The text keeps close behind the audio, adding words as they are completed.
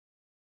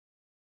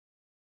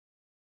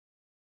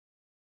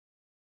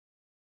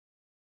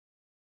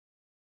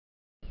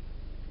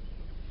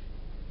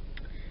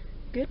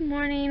Good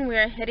morning. We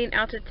are heading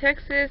out to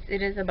Texas.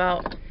 It is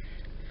about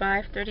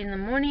 5:30 in the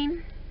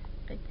morning.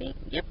 I think.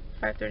 Yep,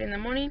 5:30 in the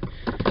morning.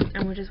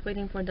 And we're just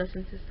waiting for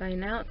Dustin to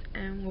sign out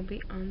and we'll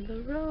be on the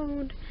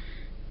road.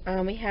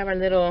 We have our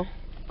little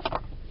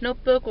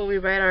notebook where we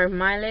write our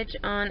mileage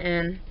on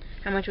and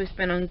how much we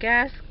spend on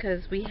gas,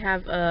 because we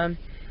have a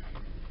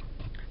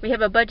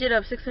budget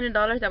of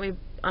 $600 that we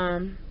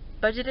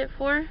budgeted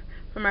for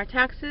from our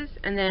taxes,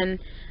 and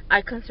then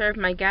I conserved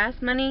my gas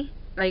money.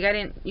 Like, I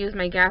didn't use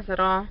my gas at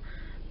all,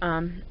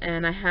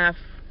 and I have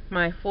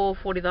my full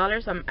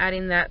 $40. So I'm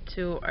adding that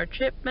to our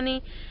trip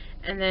money,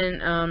 and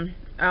then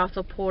I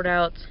also pulled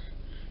out.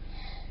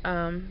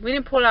 We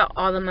didn't pull out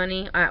all the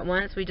money at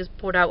once. We just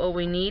pulled out what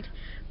we need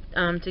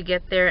to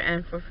get there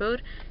and for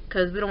food,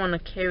 because we don't want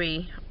to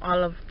carry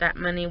all of that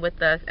money with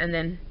us and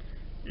then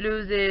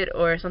lose it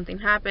or something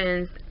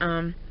happens.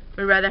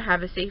 We'd rather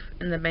have it safe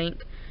in the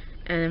bank,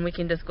 and we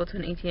can just go to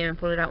an ATM and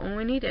pull it out when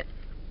we need it.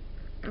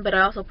 But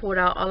I also pulled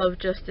out all of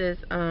Justice's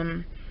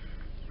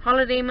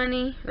holiday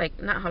money,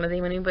 like not holiday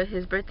money, but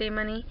his birthday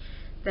money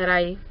that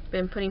I've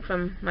been putting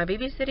from my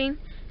babysitting,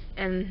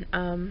 and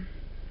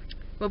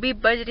we'll be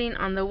budgeting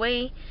on the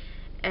way,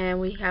 and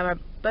we have our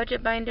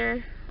budget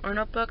binder or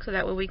notebook so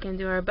that way we can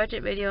do our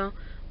budget video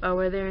while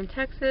we're there in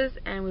Texas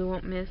and we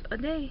won't miss a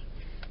day.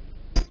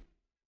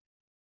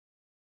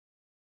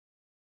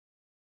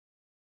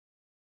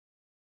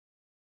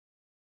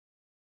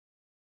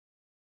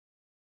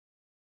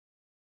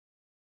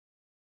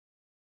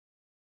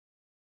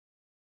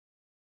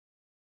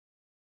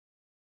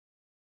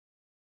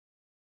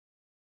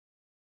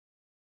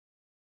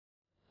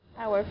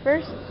 Our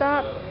first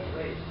stop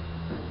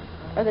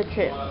of the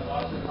trip.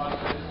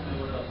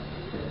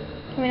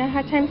 Can we not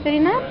have time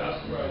sitting up?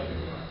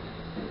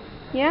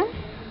 Yeah?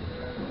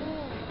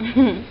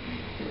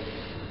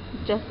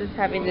 Justice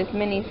having this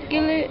mini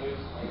skillet,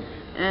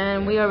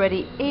 and we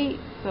already ate,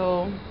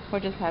 so we're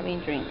just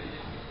having drinks.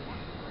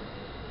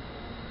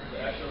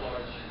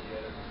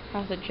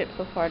 How's the trip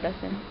so far,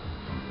 Dustin?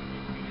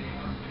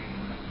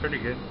 Pretty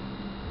good.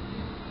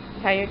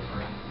 Tired?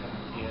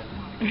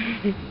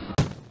 Yeah.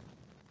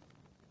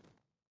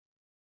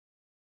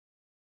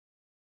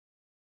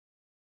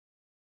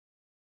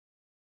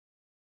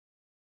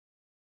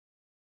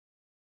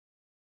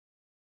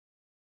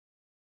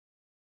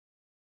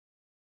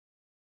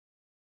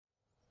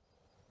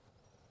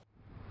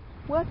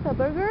 What's a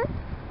burger?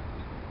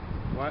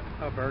 What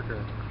a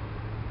burger.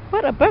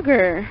 What a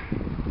burger?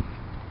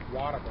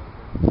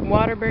 Whataburger.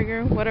 Water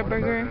burger? What a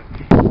burger?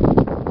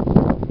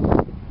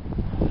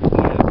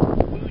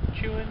 Food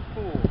chewing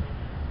fool.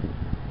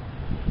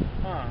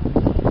 Huh.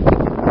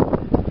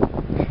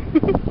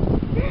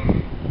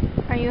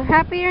 Are you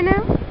happier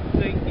now?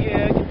 Like,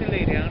 yeah, I get to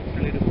lay down for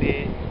a little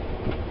bit.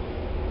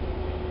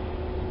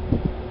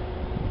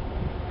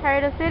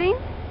 Tired of sitting?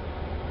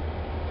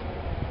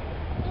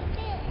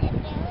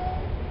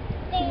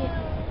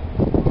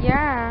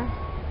 Yeah.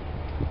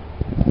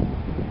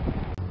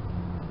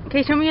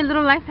 Okay, show me your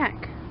little life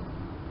hack.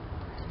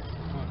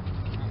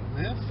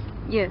 This?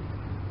 Yes.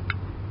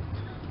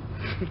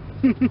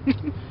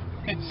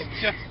 It's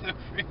just a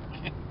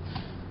freaking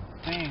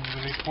thing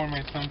where they pour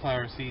my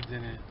sunflower seeds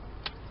in it.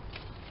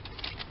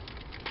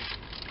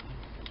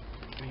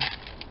 See?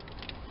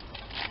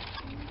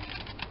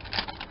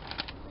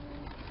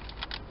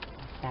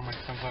 Pour my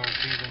sunflower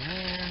seeds in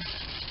there.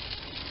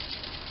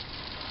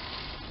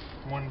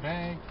 One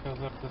bag fills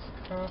up this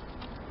cup.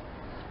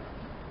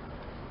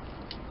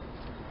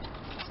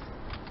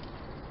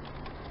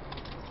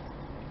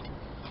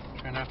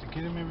 Try not to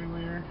get them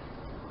everywhere.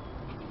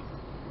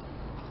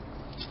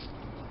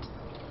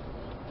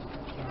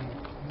 On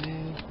the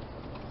lid.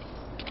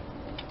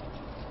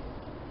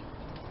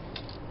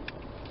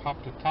 Pop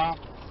the top.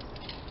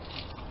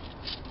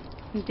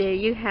 There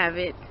you have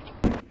it.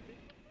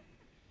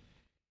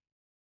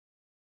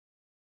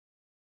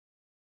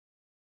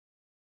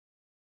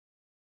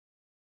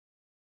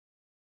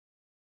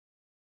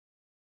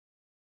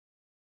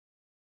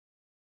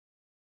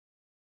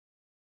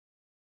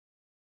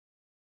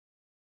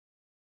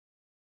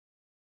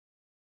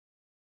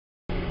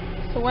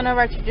 So one of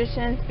our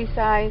traditions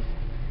besides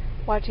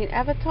watching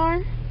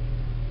Avatar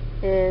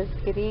is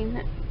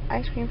getting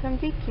ice cream from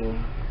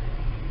DQ.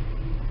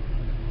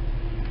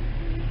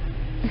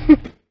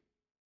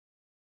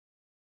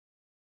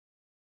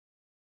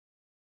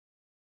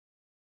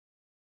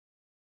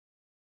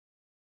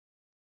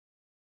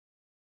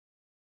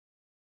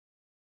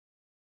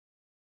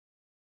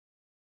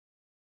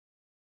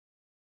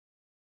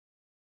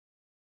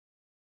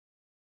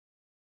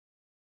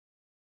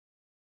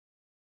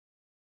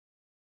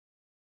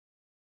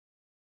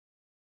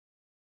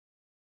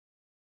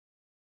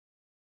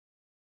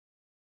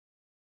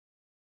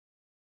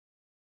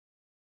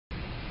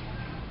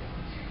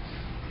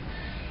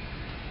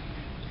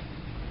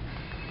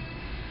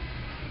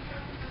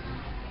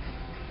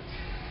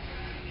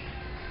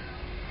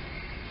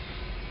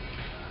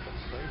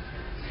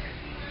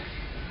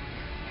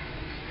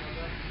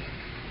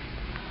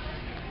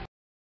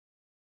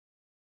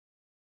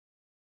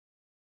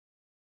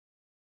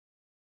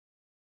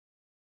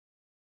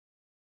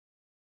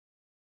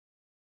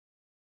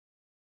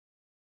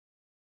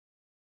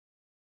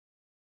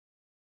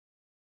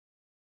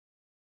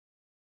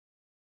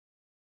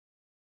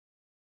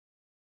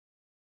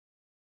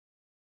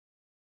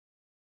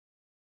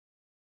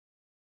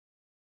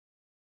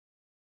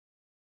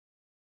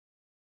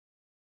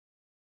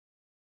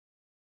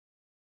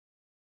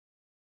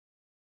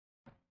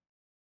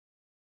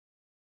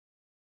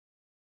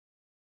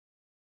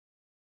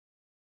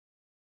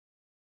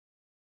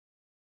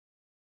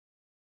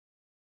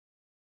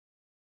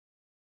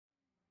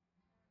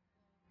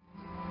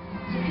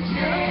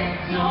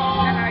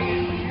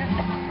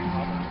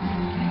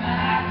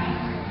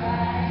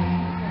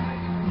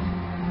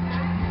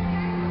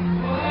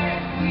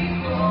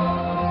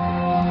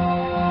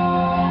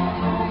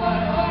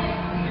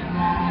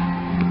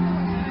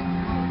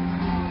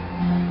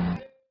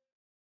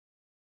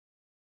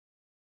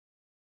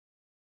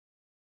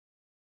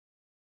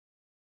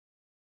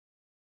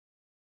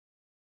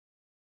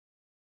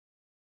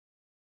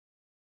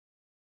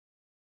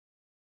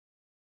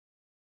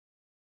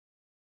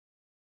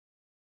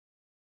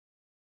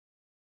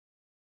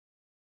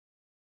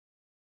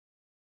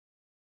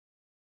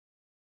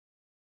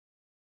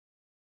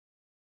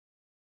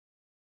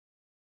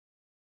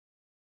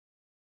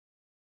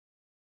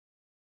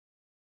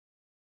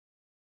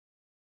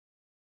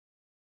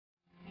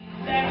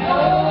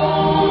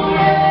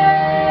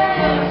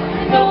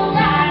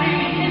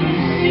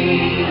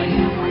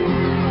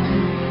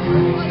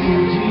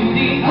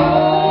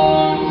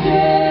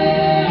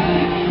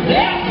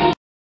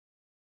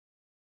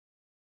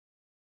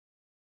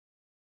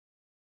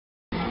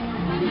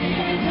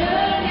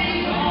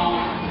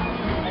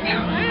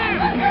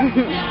 This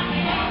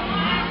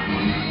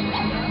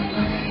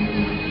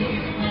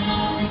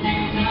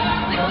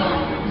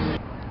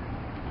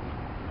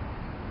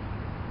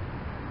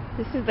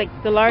is like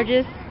the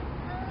largest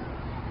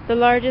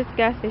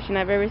gas station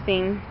I've ever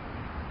seen.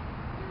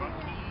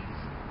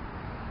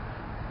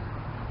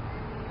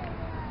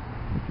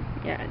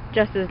 Yeah,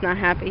 Justice is not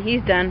happy.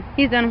 He's done.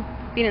 He's done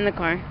being in the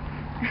car.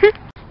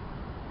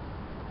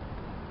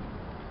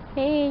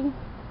 Hey.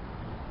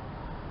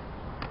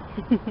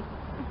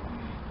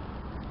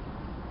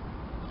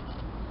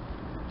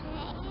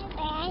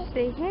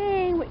 Say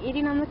hey, we're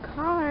eating on the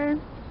car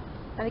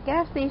at a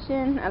gas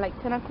station at like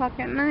 10 o'clock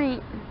at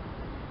night.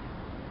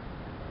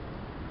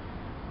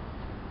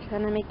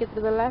 Trying to make it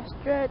to the last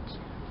stretch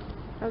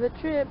of the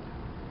trip.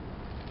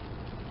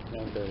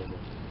 9:30.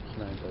 It's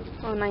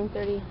 9:30. Oh,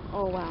 9:30.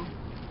 Oh, wow.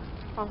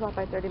 I was off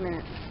by 30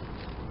 minutes.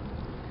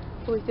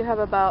 So we still have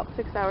about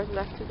 6 hours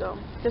left to go.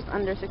 Just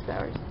under 6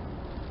 hours.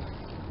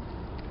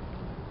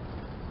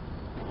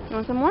 You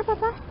want some more,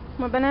 Papa?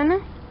 More banana?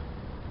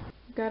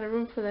 Got a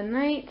room for the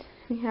night.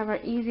 We have our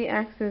easy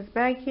access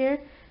bag here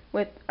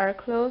with our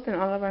clothes and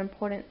all of our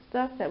important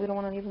stuff that we don't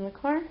want to leave in the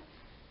car.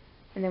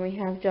 And then we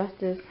have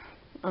Justice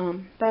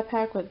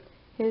backpack with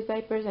his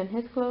diapers and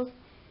his clothes.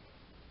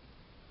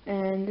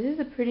 And this is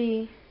a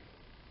pretty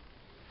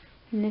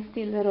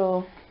nifty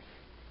little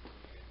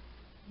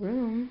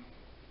room.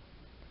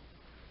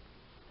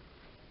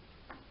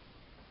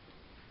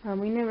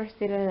 We never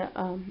stayed at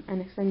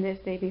an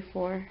extended stay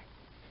before,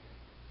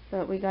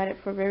 but we got it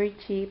for very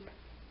cheap.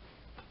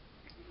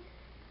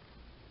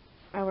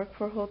 I work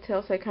for a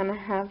hotel, so I kind of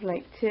have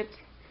like tips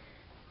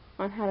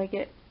on how to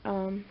get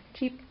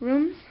cheap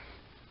rooms.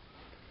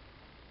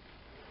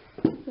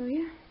 So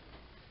yeah,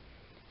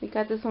 we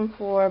got this one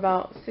for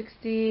about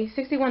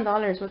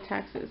 $61 with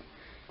taxes.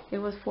 It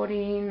was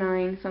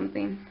 $49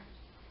 something.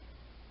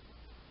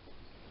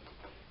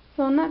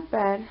 So not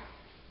bad.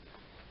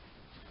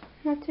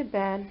 Not too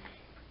bad.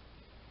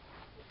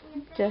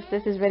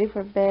 Justice is ready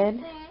for bed.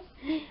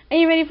 Are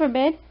you ready for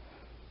bed?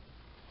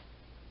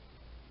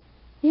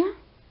 Yeah?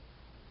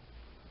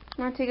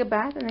 Want to take a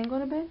bath and then go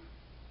to bed?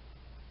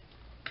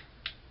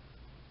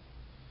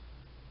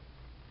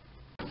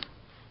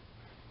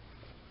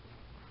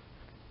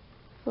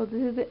 So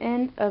this is the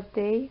end of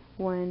day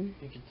 1.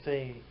 You could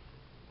say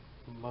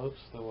most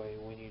of the way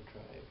when you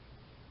drive.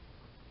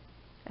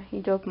 He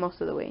drove most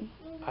of the way.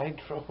 I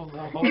drove the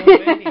whole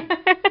way.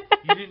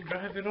 You didn't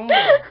drive at all.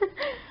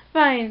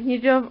 Fine, you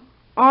drove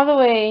all the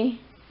way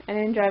and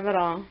didn't drive at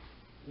all.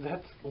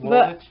 That's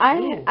But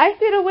true. I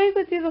stayed awake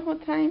with you the whole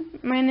time.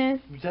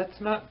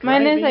 That's not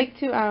driving. Mine is like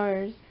 2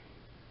 hours.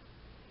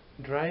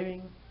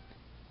 Driving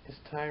is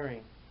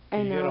tiring.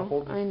 I You know. gotta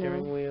hold the I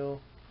steering know. wheel.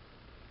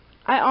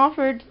 I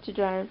offered to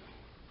drive,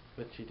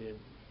 But you didn't.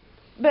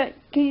 but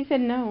he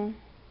said no.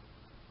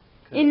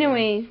 'Cause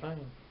Anyways, it's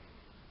fine.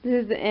 this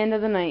is the end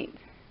of the night.